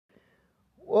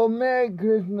Well, Merry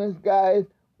Christmas, guys.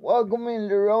 Welcome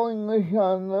into Rolling with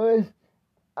Sean Lewis.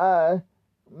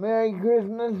 Merry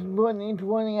Christmas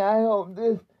 2020. I hope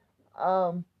this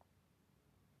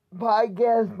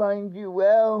podcast finds you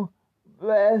well,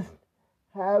 blessed,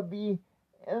 happy,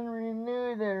 and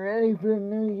renewed and ready for the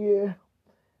new year.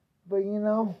 But I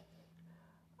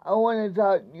want to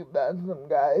talk to you about some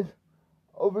guys.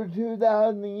 Over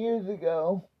 2,000 years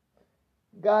ago,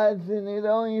 God sent His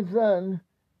only Son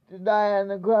to die on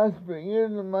the cross for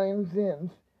yours and mine sins.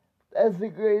 That's the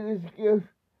greatest gift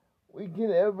we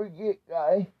could ever get,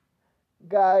 guys.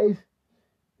 God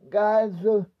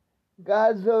so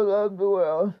loved the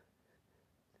world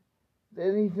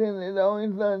that He sent His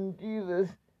only Son, Jesus,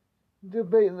 to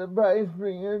pay the price for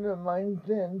yours and mine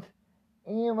sins.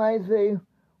 And you might say,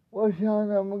 well,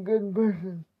 Sean, I'm a good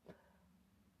person.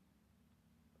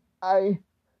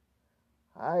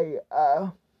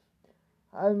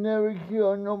 I've never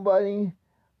killed nobody.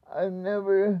 I've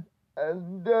never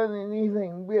done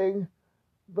anything big.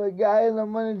 But guys,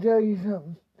 I'm going to tell you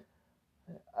something.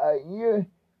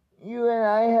 You and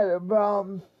I had a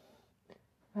problem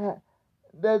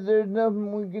that there's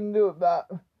nothing we can do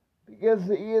about, because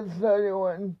the year started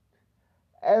one,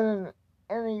 and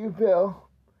you feel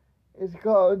it's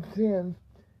called sin.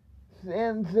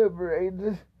 Sin separates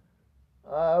us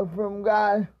from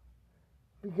God,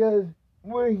 because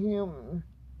we're human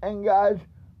and God's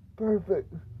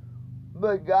perfect.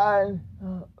 But God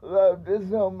loved us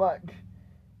so much,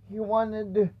 He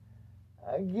wanted to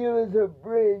give us a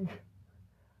bridge,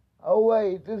 a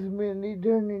way to spend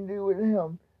eternity with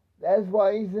Him. That's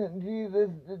why He sent Jesus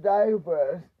to die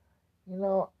for us.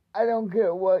 I don't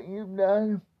care what you've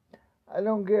done. I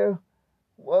don't care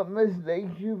what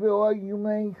mistakes you feel like you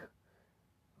make.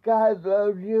 God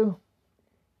loves you.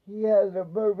 He has a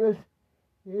purpose.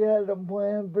 He has a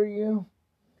plan for you.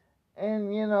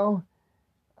 And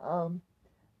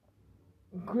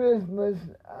Christmas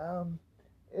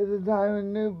is a time of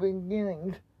new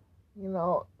beginnings.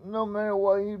 No matter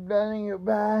what you've done in your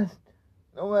past,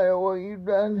 no matter what you've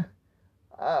done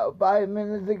 5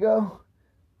 minutes ago,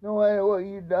 no matter what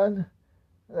you've done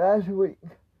last week,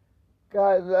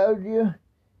 God loves you.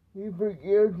 He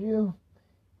forgives you.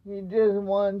 He just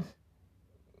wants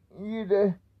you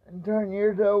to turn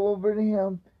yourself over to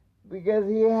Him, because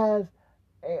He has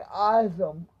an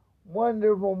awesome,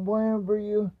 wonderful plan for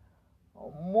you,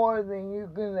 more than you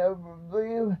can ever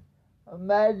believe,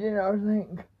 imagine, or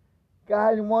think.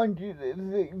 God wants you to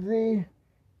succeed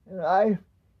in life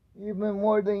even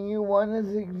more than you want to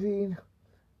succeed.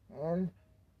 And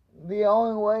the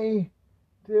only way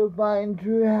to find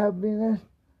true happiness,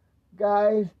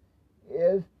 guys,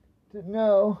 is to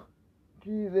know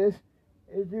Jesus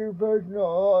is your personal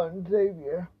Lord and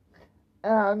Savior.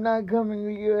 And I'm not coming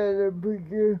to you as a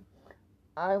preacher.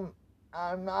 I'm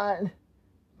not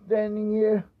standing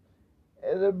here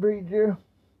as a preacher,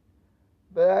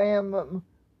 but I am a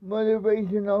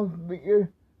motivational speaker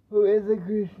who is a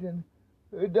Christian,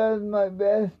 who does my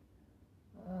best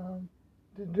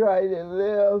to try to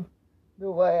live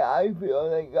the way I feel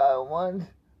that God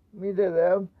wants me to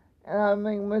live. And I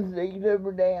make mistakes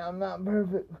every day. I'm not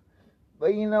perfect.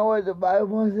 But you know what the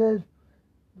Bible says?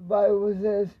 The Bible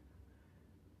says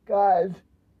God's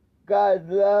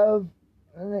love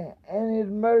and His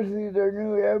mercies are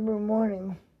new every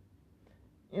morning.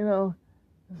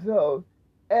 So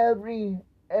every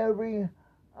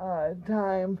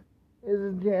time is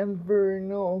a chance for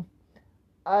renewal.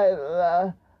 I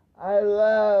love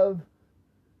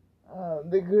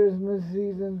the Christmas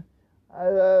season. I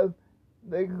love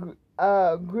the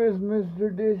Christmas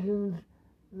traditions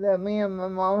that me and my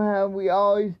mom have. We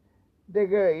always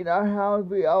decorate our house.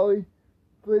 We always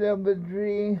put up a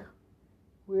tree.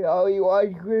 We always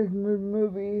watch Christmas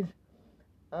movies.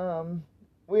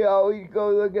 We always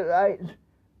go look at lights.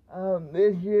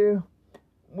 This year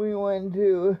we went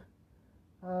to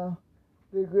the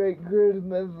Great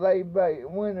Christmas Light Bite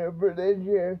winner for this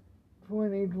year,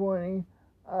 2020.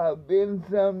 Ben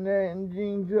Sumner in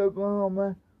Jeans,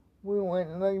 Oklahoma. We went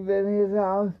and looked at his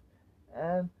house,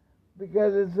 and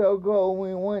because it's so cold,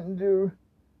 we went to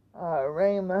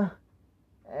Rama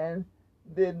and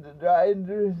did the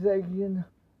drive-through section,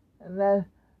 and that's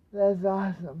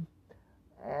awesome.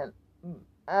 And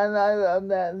I love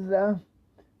that stuff.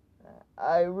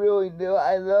 I really do.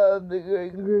 I love the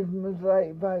Great Christmas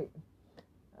Light Bite,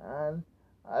 and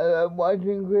I love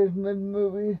watching Christmas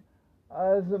movies.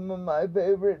 Some of my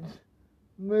favorite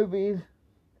movies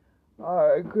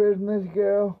are A Christmas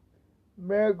Carol,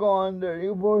 Miracle on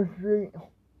 34th Street,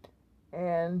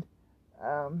 and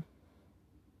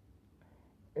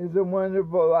It's a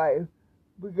Wonderful Life,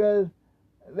 because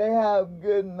they have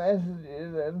good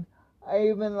messages, and I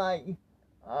even like,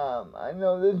 I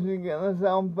know this is gonna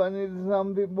sound funny to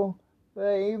some people, but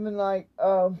I even like,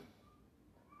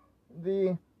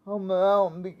 the Home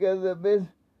Alone because of this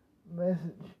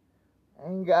message.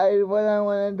 And guys, what I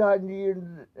want to talk to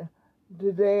you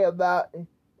today about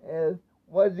is,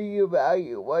 what do you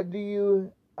value? What do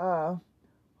you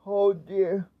hold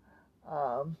dear?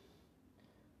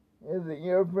 Is it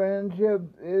your friendship?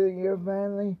 Is it your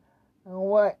family? And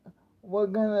what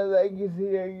kind of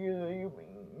legacy are you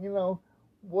leaving? You know,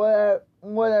 what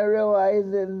I realize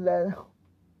is that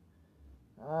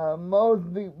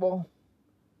most people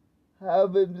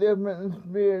have a different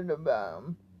spirit about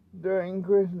them during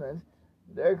Christmas.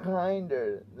 They're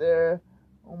kinder, they're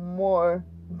more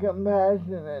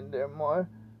compassionate, they're more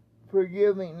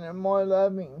forgiving, they're more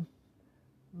loving.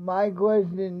 My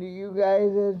question to you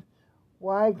guys is,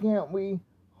 why can't we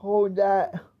hold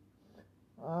that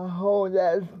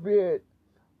spirit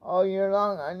all year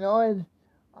long? I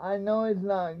know it's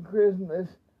not Christmas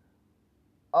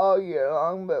all year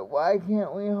long, but why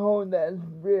can't we hold that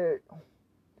spirit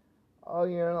all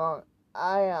year long?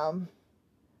 I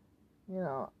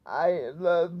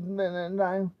love spending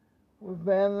time with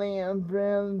family and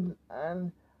friends,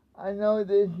 and I know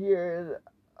this year is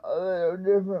a little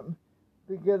different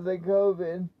because of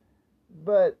COVID,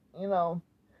 but,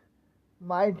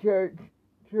 my church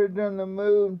on the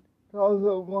Move, Tulsa,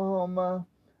 Oklahoma,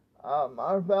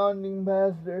 our founding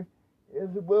pastor is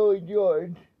Willie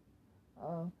George.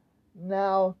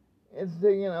 Now it's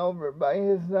taken over by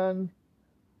his son,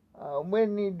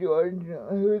 Whitney George,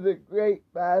 who's a great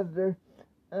pastor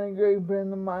and a great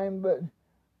friend of mine, but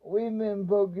we've been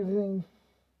focusing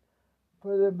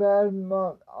for the past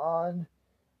month on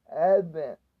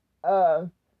Advent,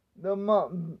 the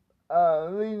month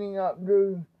leading up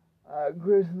to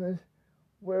Christmas,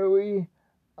 where we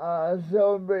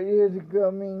celebrate his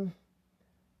coming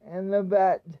and the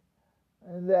fact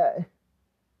that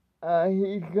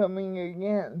he's coming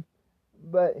again.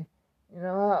 But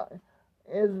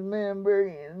it's been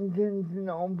very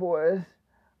intentional for us,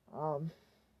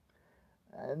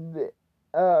 and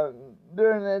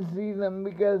during that season,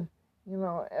 because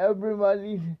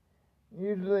everybody's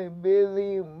usually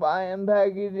busy buying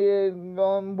packages,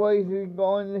 going places,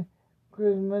 going to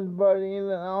Christmas parties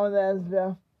and all that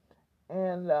stuff,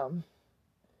 and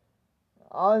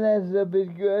all that stuff is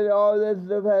good. All that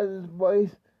stuff has its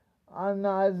place. I'm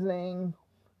not saying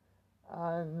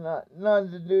not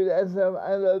to do that stuff.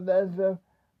 I love that stuff.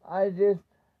 I just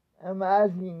am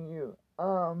asking you,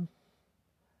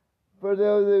 for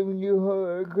those of you who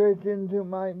are Christians who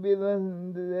might be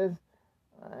listening to this,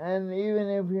 and even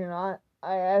if you're not,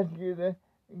 I ask you to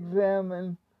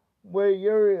examine where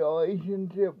your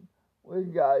relationship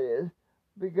with God is,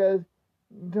 because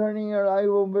turning your life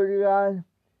over to God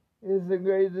is the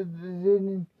greatest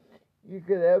decision you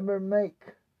could ever make.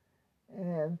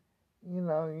 And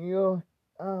you'll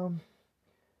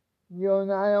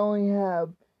not only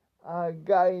have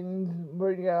guidance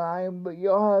for your life, but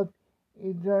you'll have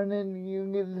eternity you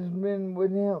get to spend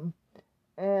with Him.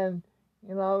 And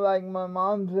like my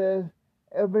mom says,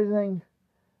 everything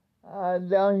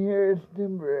down here is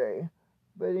temporary,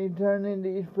 but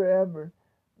eternity is forever.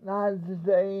 Not to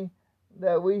say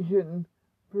that we shouldn't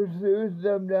pursue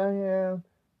stuff down here,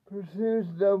 pursue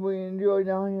stuff we enjoy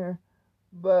down here,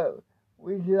 but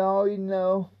we should always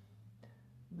know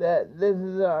that this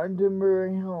is our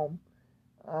temporary home.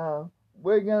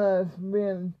 We're gonna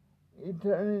spend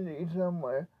eternity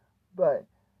somewhere, but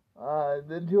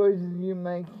the choices you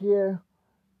make here,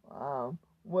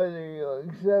 whether you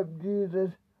accept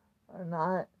Jesus or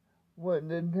not, will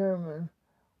determine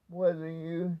whether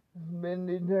you spend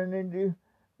eternity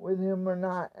with Him or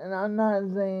not. And I'm not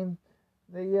saying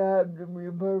that you have to be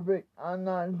perfect. I'm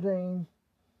not saying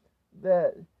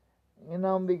that,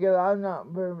 because I'm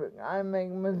not perfect. I make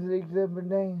mistakes every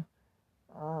day.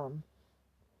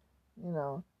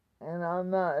 And I'm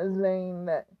not saying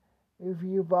that if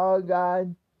you follow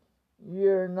God,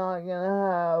 you're not going to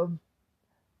have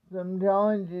some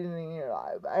challenges in your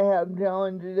life. I have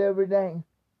challenges every day.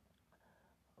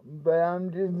 But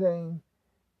I'm just saying,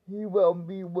 He will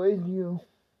be with you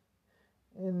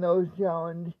in those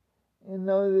challenges, in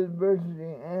those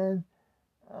adversity. And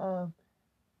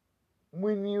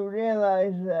when you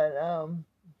realize that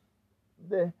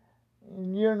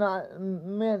you're not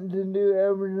meant to do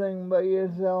everything by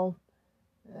yourself,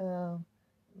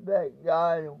 that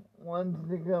God wants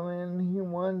to come in, He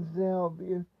wants to help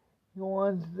you, He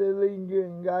wants to lead you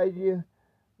and guide you,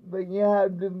 but you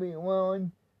have to be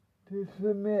willing to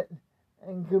submit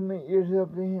and commit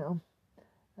yourself to Him.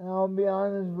 And I'll be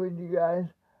honest with you guys,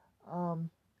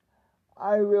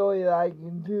 I really like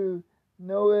it to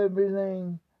know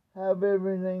everything, have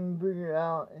everything figured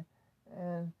out,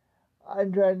 and I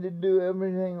tried to do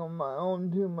everything on my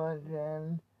own too much,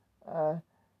 and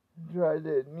tried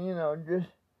to,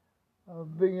 just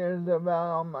figure stuff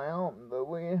out on my own. But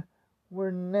we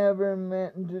were never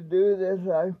meant to do this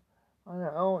life on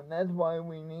our own. That's why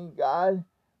we need God,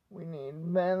 we need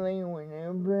family, we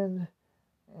need friends,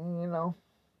 and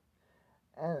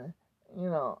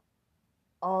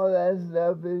all that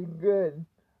stuff is good.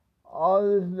 All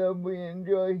the stuff we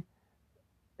enjoy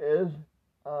is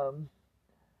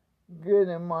good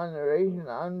in moderation.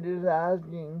 I'm just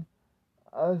asking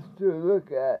us to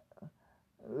look at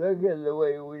the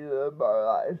way we live our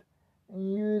lives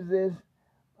and use this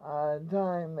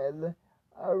time as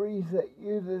a reset.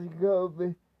 Use this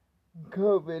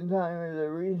COVID time as a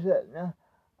reset. Now,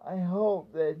 I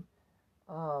hope that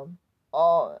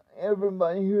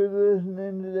everybody who's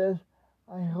listening to this,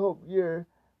 I hope your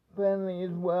family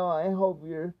is well. I hope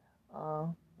your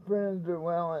friends are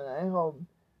well, and I hope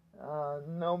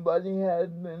nobody has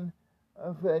been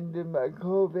affected by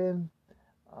COVID.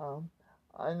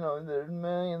 I know there's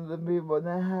millions of people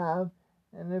that have,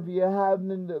 and if you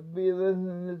happen to be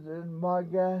listening to this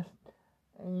podcast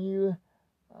and your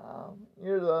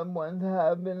loved ones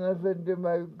have been affected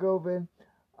by COVID,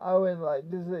 I would like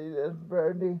to say this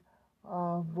prayer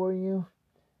for you.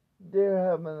 Dear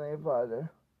Heavenly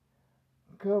Father,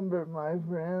 comfort my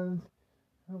friends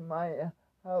who might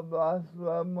have lost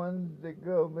loved ones to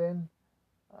COVID.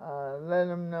 Let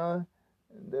them know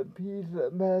the peace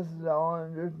that passes all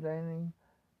understanding.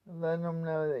 Let them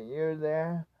know that you're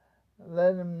there.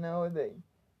 Let them know that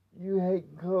you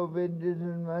hate COVID just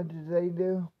as much as they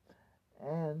do.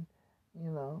 And,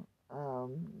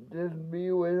 just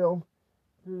be with them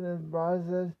through this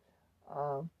process.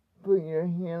 Put your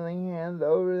healing hands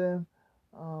over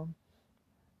them.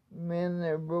 Mend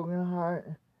their broken heart.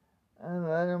 And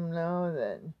let them know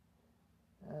that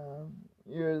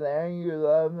you're there, you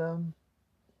love them,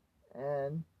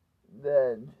 and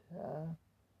that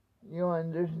you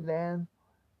understand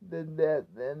the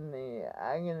depth and the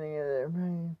agony of their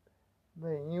pain, but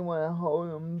you want to hold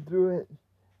them through it.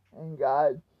 And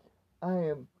God,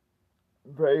 I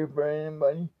pray for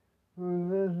anybody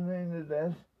who's listening to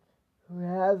this, who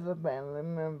has a family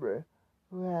member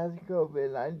who has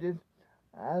COVID. I just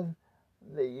ask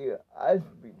that I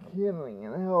speak healing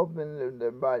and help into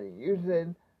their body. You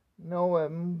said, no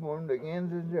weapon formed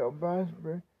against us shall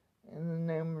prosper. In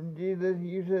the name of Jesus,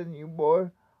 you said you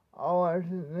bore all our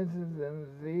sicknesses and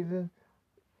diseases.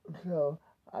 So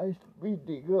I speak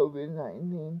to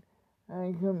COVID-19.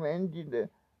 I command you to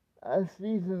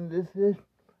cease and desist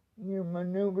your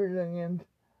maneuvers against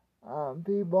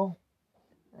people.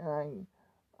 And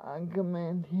I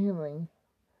command healing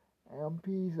and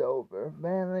peace over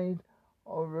families,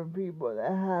 over people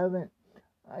that haven't.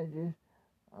 I just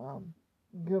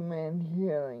command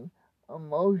healing,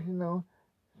 emotional,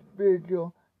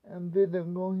 spiritual, and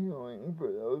physical healing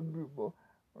for those people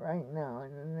right now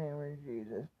in the name of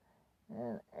Jesus.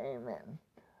 And amen.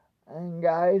 And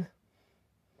guys,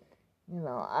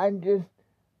 I just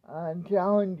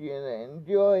challenge you to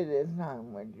enjoy this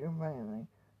time with your family.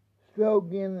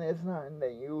 Soak in this time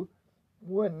that you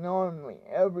wouldn't normally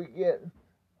ever get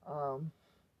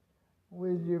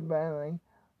with your family,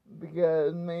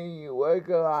 because maybe you work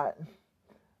a lot,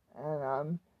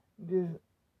 and just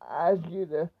ask you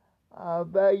to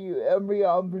value every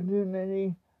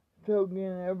opportunity, soak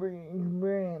in every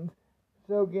experience,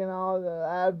 soak in all the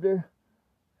laughter,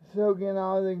 soak in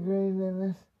all the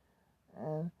craziness,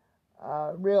 and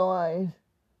realize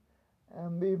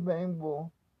and be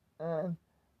thankful and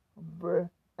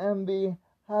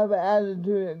have an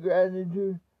attitude of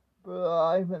gratitude for the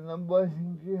life and the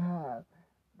blessings you have,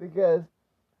 because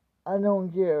I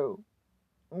don't care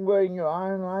where you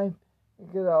are in life,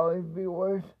 it could always be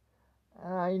worse.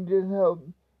 And I just hope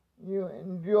you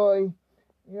enjoy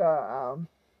your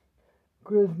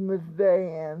Christmas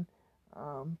Day, and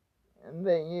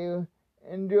that you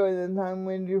enjoy the time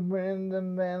with your friends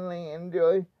and family.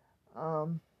 Enjoy,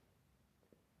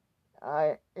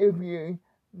 if you're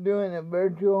doing it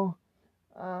virtual,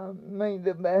 make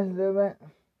the best of it,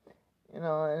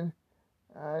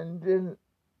 and just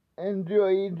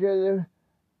enjoy each other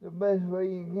the best way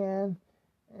you can.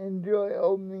 Enjoy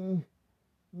opening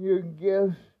your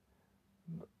gifts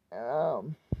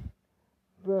from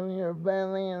your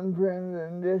family and friends,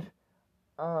 and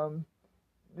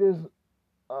just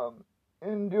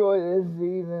enjoy this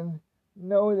season.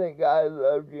 Know that God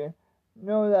loves you.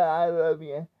 Know that I love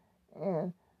you.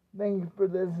 And thanks for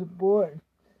the support.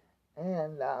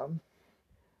 And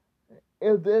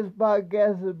if this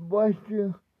podcast has blessed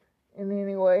you, in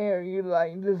any way or you'd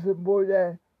like to support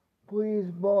that, please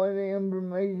follow the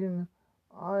information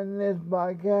on this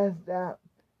podcast app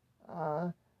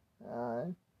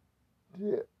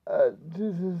to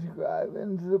subscribe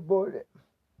and support it.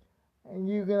 And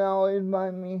you can always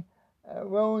find me at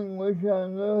Rolling with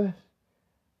Sean Lewis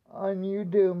on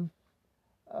YouTube,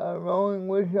 Rolling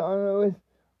with Sean Lewis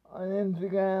on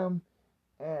Instagram,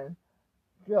 and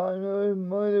Sean Lewis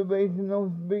Motivational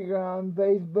Speaker on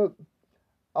Facebook.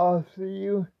 I'll see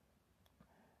you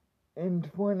in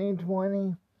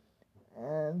 2020,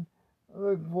 and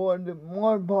look forward to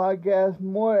more podcasts,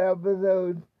 more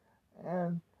episodes,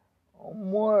 and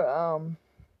more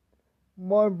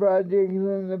projects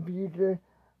in the future.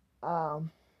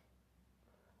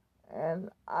 And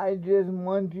I just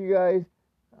want you guys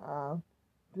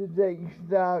to take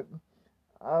stock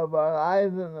of our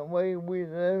lives and the way we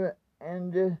live it,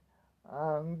 and just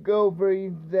go for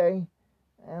each day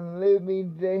and live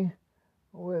each day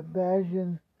with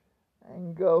passion,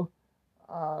 and go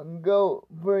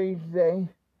for each day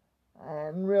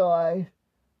and realize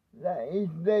that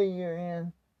each day you're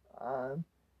in,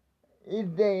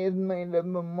 each day is made up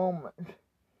of moments.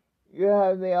 You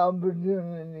have the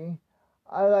opportunity.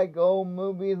 I like old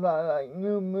movies, I like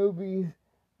new movies,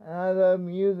 and I love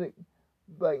music,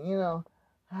 but you know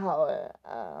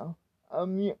how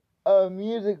a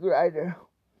music writer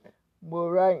will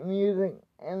write music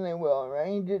and they will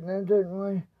arrange it in a certain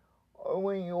way, or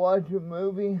when you watch a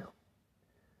movie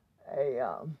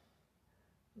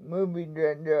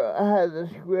director has a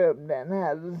script and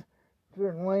has a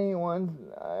certain way he wants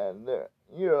the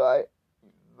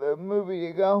movie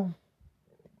to go.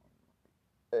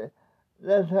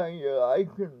 That's how your life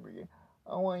can be.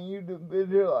 I want you to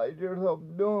visualize yourself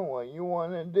doing what you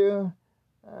want to do,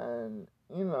 and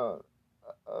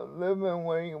living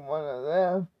where you want to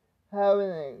live, having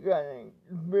the kind of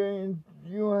experience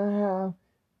you want to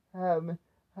have,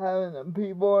 having the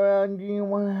people around you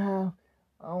want to have.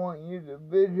 I want you to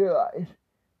visualize,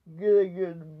 get a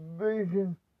good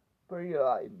vision for your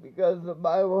life, because the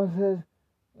Bible says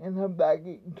in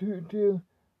Habakkuk 2:2,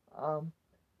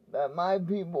 that my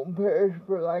people perish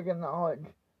for lack of knowledge.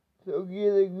 So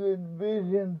get a good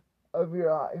vision of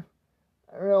your life.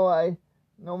 I realize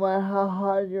no matter how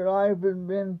hard your life has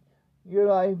been, your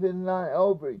life is not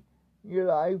over. Your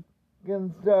life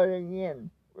can start again,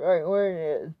 right where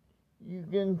it is. You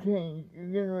can change,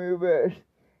 you can reverse,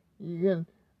 you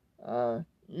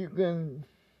can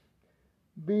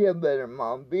be a better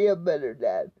mom, be a better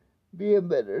dad, be a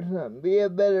better son, be a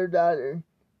better daughter.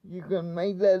 You can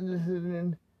make that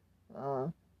decision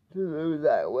to lose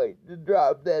that weight, to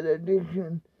drop that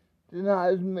addiction, to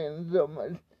not spend so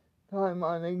much time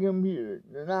on the computer,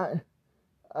 to not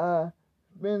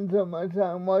spend so much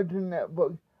time watching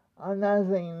Netflix. I'm not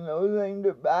saying those things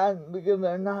are bad, because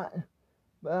they're not,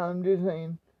 but I'm just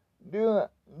saying do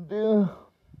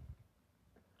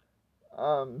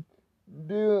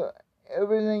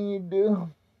everything you do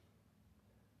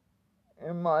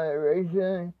in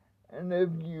moderation, and if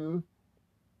you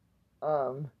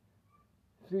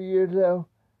see yourself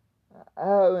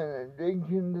have an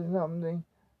addiction to something,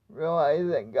 realize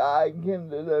that God can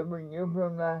deliver you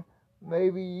from that.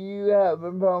 Maybe you have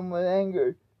a problem with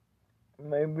anger.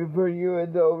 Maybe for you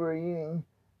it's overeating.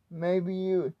 Maybe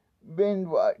you binge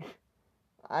watch.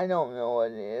 I don't know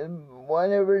what it is.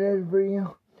 Whatever it is for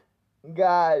you,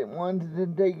 God wants to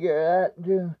take care of that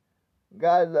too.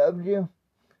 God loves you.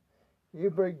 He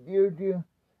forgives you.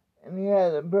 And He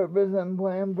has a purpose and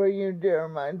plan for you.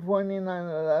 Jeremiah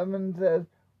 29:11 says,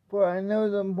 "For I know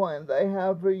the plans I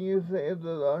have for you, says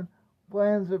the Lord,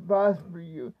 plans to prosper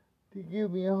you, to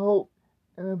give you hope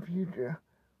in the future,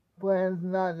 plans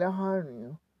not to harm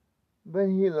you." But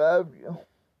He loves you.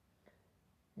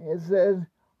 It says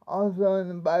also in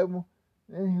the Bible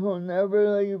that He'll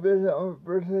never leave us or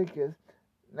forsake us.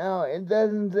 Now, it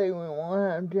doesn't say we won't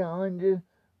have challenges,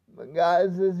 but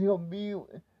God says He'll be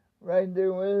right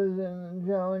there with us in the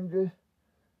challenges.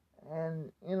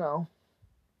 And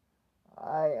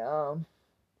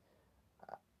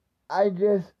I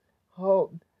just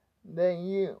hope that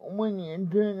you, when you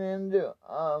tune into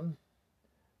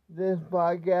this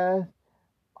podcast,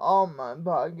 all my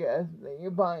podcasts, that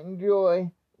you find joy,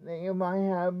 that you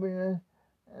find happiness,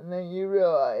 and that you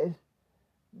realize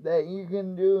that you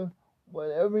can do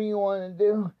whatever you want to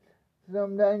do.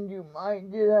 Sometimes you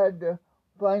might just have to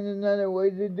find another way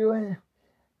to do it.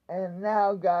 And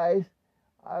now, guys,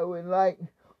 I would like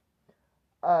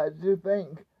to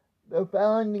thank the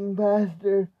founding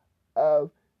pastor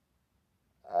of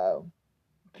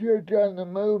Church on the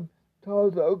Move,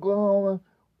 Tulsa, Oklahoma,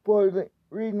 for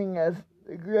reading us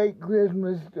the great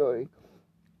Christmas story.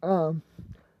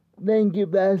 Thank you,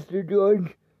 Pastor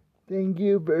George. Thank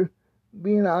you for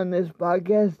being on this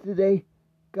podcast today.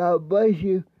 God bless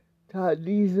you. Talk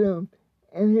to you soon.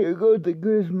 And here goes the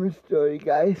Christmas story,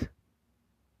 guys.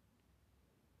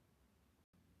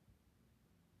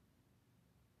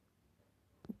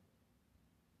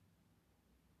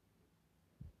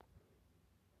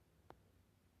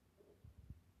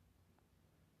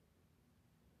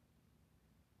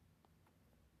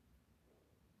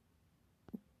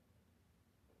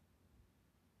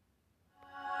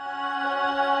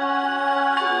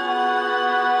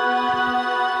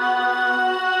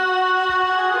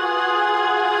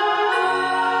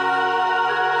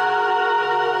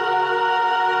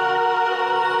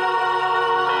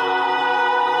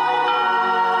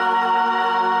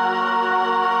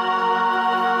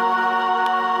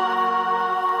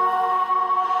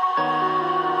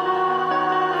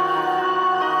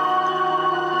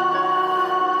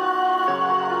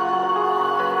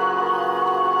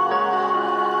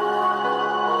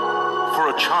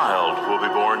 A child will be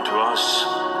born to us,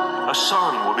 a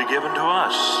son will be given to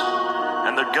us,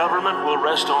 and the government will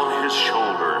rest on his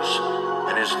shoulders,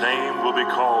 and his name will be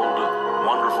called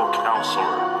Wonderful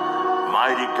Counselor,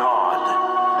 Mighty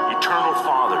God, Eternal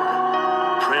Father,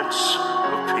 Prince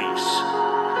of Peace.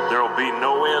 There will be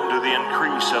no end to the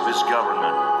increase of his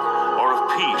government, or of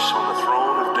peace on the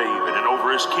throne of David and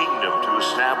over his kingdom to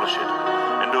establish it,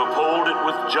 and to uphold it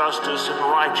with justice and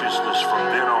righteousness from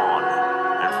then on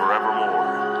and forevermore.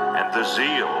 And the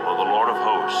zeal of the Lord of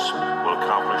hosts will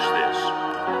accomplish this.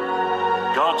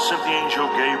 God sent the angel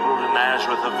Gabriel to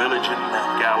Nazareth, a village in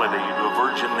Galilee, to a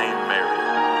virgin named Mary,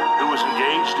 who was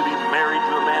engaged to be married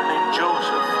to a man named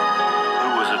Joseph, who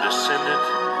was a descendant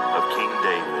of King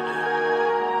David.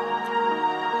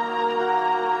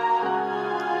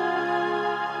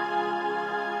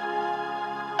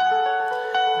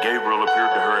 Gabriel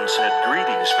appeared to her and said,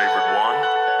 "Greetings, favored one.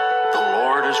 The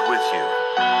Lord is with you."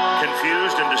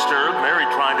 Confused and disturbed, Mary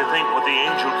tried to think what the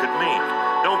angel could mean.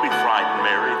 "Don't be frightened,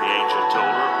 Mary," the angel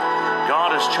told her.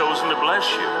 "God has chosen to bless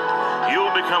you. You'll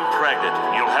become pregnant,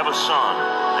 and you'll have a son,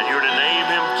 and you're to name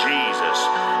him Jesus.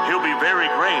 He'll be very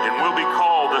great and will be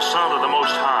called the Son of the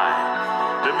Most High."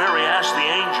 Then Mary asked the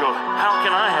angel, "How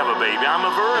can I have a baby? I'm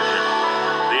a virgin."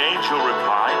 The angel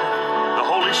replied, "The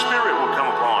Holy Spirit will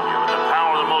come upon you, and the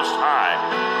power of the Most High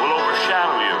will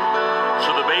overshadow you.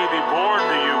 So the baby born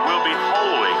to you will be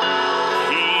holy.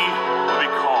 He will be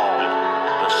called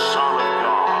the Son of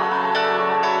God."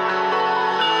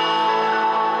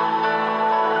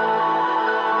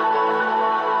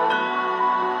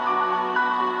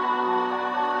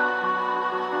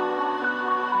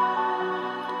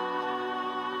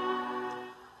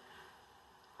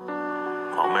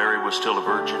 While Mary was still a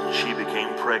virgin, she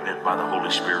became pregnant by the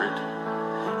Holy Spirit.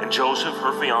 And Joseph,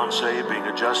 her fiancé, being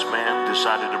a just man,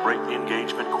 decided to break the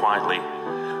engagement quietly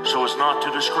so as not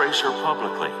to disgrace her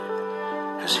publicly.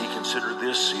 As he considered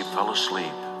this, he fell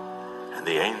asleep, and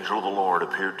the angel of the Lord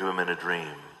appeared to him in a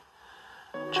dream.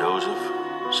 "Joseph,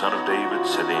 son of David,"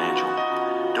 said the angel,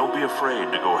 "don't be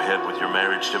afraid to go ahead with your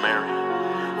marriage to Mary,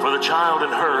 for the child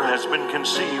in her has been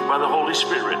conceived by the Holy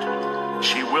Spirit.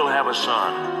 She will have a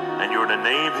son, and you're to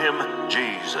name him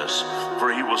Jesus,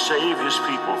 for he will save his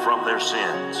people from their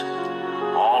sins."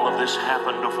 All of this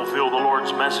happened to fulfill the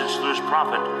Lord's message through his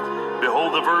prophet.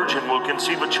 "Behold, the virgin will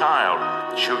conceive a child.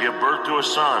 She'll give birth to a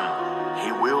son.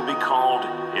 He will be called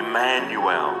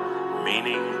Emmanuel,"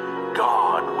 meaning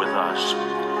God with us.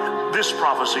 This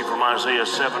prophecy from Isaiah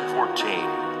 7:14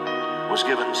 was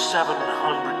given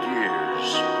 700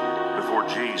 years before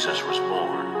Jesus was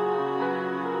born.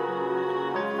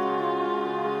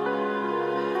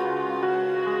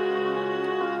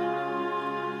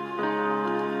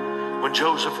 When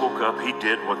Joseph woke up, he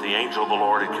did what the angel of the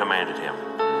Lord had commanded him.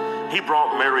 He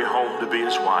brought Mary home to be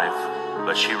his wife,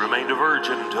 but she remained a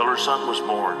virgin until her son was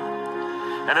born.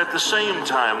 And at the same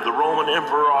time, the Roman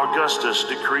Emperor Augustus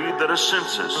decreed that a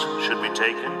census should be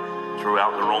taken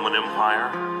throughout the Roman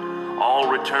Empire. All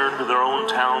returned to their own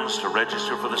towns to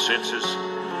register for the census.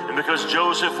 And because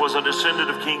Joseph was a descendant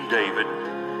of King David,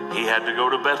 he had to go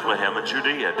to Bethlehem in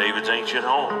Judea, David's ancient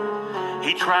home.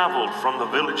 He traveled from the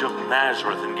village of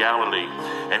Nazareth in Galilee,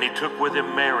 and he took with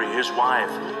him Mary, his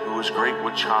wife, who was great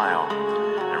with child.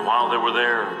 And while they were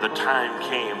there, the time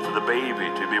came for the baby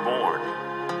to be born.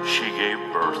 She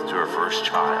gave birth to her first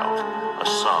child, a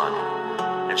son,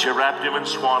 and she wrapped him in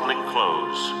swaddling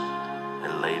clothes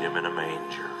and laid him in a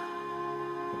manger.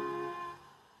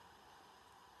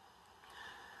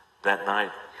 That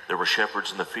night, there were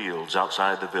shepherds in the fields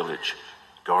outside the village,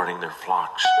 guarding their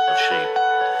flocks of sheep.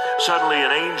 Suddenly an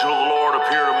angel of the Lord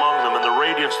appeared among them, and the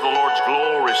radiance of the Lord's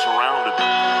glory surrounded them.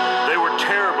 They were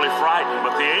terribly frightened,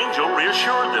 but the angel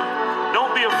reassured them. "Don't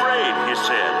be afraid," he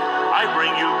said. "I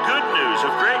bring you good news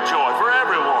of great joy for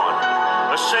everyone.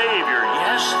 A Savior,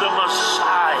 yes, the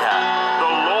Messiah,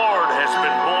 the Lord, has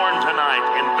been born tonight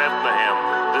in Bethlehem,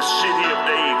 the city of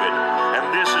David.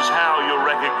 And this is how you'll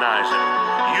recognize him.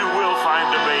 You will find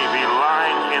a baby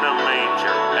lying in a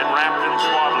manger and wrapped in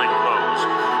swaddling clothes."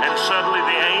 And suddenly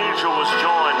the angel was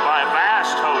joined by a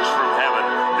vast host from heaven,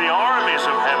 the armies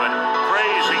of heaven,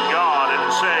 praising God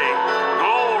and saying,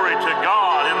 "Glory to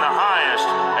God in the highest,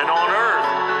 and on earth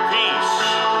peace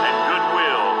and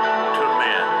goodwill to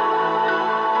men."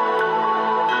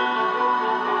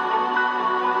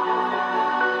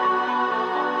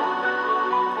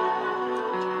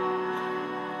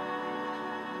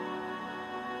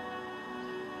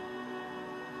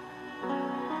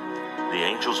 The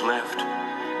angels left,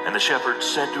 and the shepherds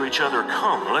said to each other,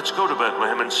 "Come, let's go to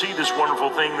Bethlehem and see this wonderful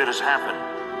thing that has happened,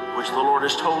 which the Lord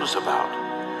has told us about."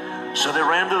 So they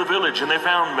ran to the village, and they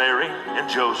found Mary and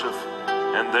Joseph,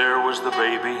 and there was the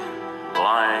baby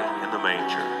lying in the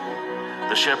manger.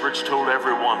 The shepherds told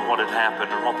everyone what had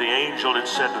happened and what the angel had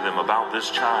said to them about this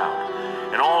child.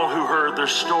 And all who heard their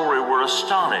story were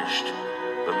astonished.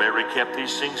 But Mary kept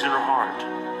these things in her heart,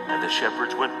 and the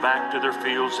shepherds went back to their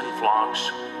fields and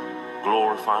flocks,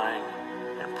 glorifying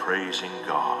and praising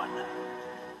God.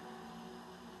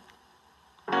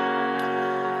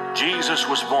 Jesus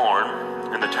was born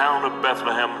in the town of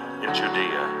Bethlehem in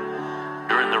Judea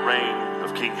during the reign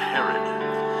of King Herod.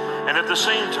 And at the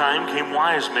same time came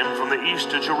wise men from the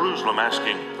east to Jerusalem,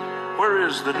 asking, "Where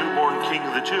is the newborn King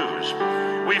of the Jews?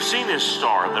 We've seen his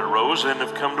star that rose and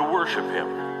have come to worship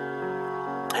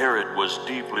him." Herod was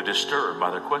deeply disturbed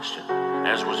by their question,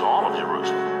 as was all of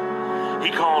Jerusalem. He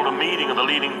called a meeting of the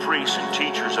leading priests and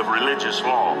teachers of religious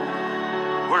law.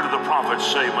 "Where do the prophets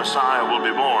say Messiah will be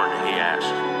born?" he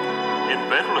asked. "In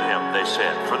Bethlehem," they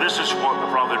said, "for this is what the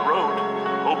prophet wrote.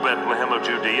 O Bethlehem of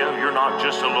Judea, you're not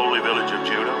just a lowly village of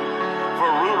Judah. For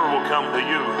a ruler will come to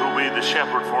you who will be the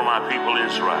shepherd for my people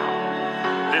Israel."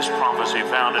 This prophecy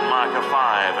found in Micah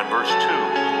 5 and verse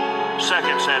 2,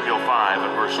 2 Samuel 5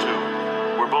 and verse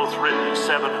 2, were both written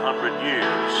 700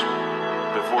 years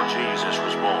before Jesus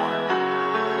was born.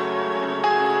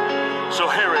 So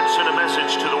Herod sent a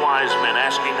message to the wise men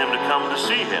asking them to come to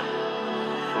see him.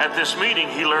 At this meeting,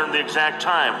 he learned the exact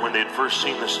time when they had first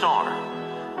seen the star.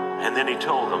 And then he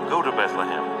told them, "Go to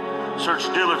Bethlehem,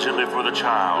 search diligently for the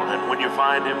child, and when you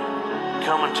find him,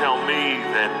 come and tell me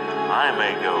that I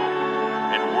may go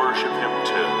and worship him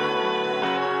too."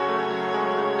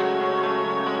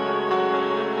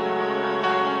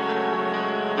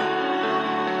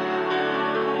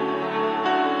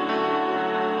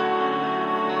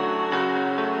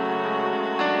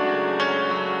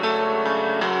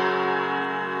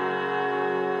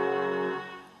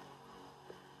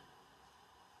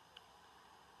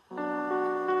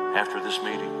 After this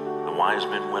meeting, the wise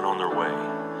men went on their way,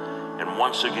 and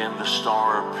once again the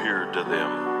star appeared to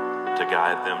them to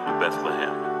guide them to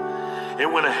Bethlehem.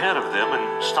 It went ahead of them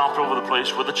and stopped over the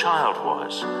place where the child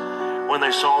was. When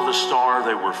they saw the star,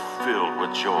 they were filled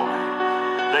with joy.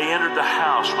 They entered the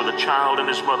house where the child and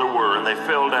his mother were, and they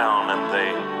fell down and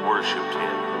they worshiped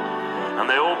him. And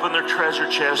they opened their treasure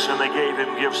chests, and they gave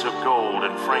him gifts of gold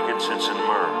and frankincense and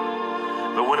myrrh.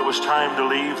 But when it was time to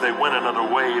leave, they went another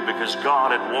way, because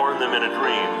God had warned them in a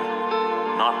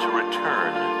dream not to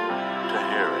return to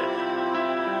Herod.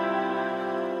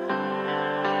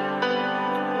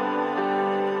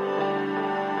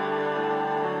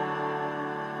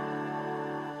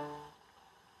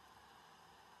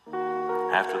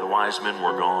 After the wise men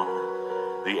were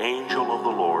gone, the angel of the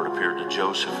Lord appeared to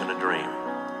Joseph in a dream.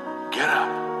 "Get up,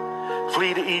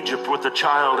 flee to Egypt with the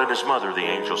child and his mother," the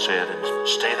angel said, "and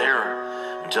stay there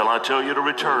until I tell you to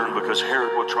return, because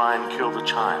Herod will try and kill the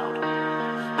child."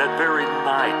 That very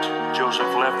night,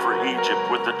 Joseph left for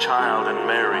Egypt with the child and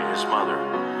Mary, his mother,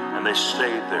 and they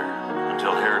stayed there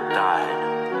until Herod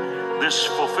died. This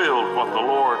fulfilled what the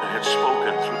Lord had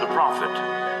spoken through the prophet,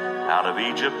 "Out of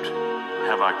Egypt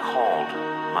have I called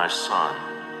my son."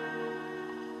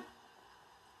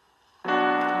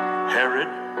 Herod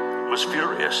was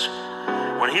furious.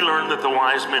 When he learned that the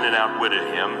wise men had outwitted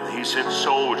him, he sent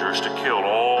soldiers to kill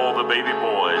all the baby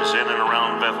boys in and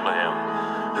around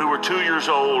Bethlehem who were 2 years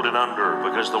old and under,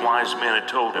 because the wise men had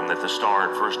told him that the star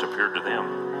had first appeared to them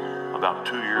about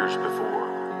 2 years before.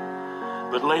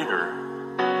 But later,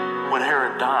 when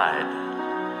Herod died,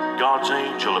 God's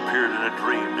angel appeared in a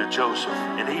dream to Joseph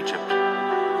in Egypt.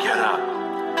 "Get up,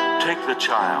 take the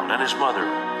child and his mother,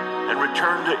 and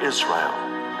return to Israel.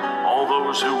 All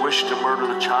those who wish to murder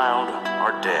the child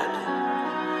are dead."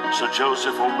 So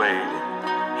Joseph obeyed.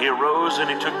 He arose and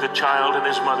he took the child and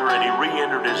his mother and he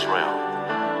re-entered Israel.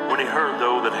 When he heard,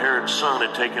 though, that Herod's son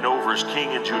had taken over as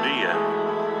king in Judea,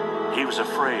 he was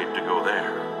afraid to go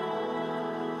there.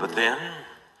 But then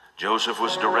Joseph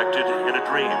was directed in a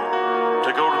dream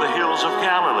to go to the hills of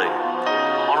Galilee.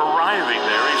 On arriving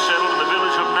there, he settled in the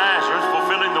village of Nazareth,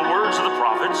 fulfilling the words of the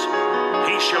prophets,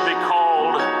 "He shall be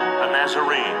called a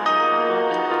Nazarene."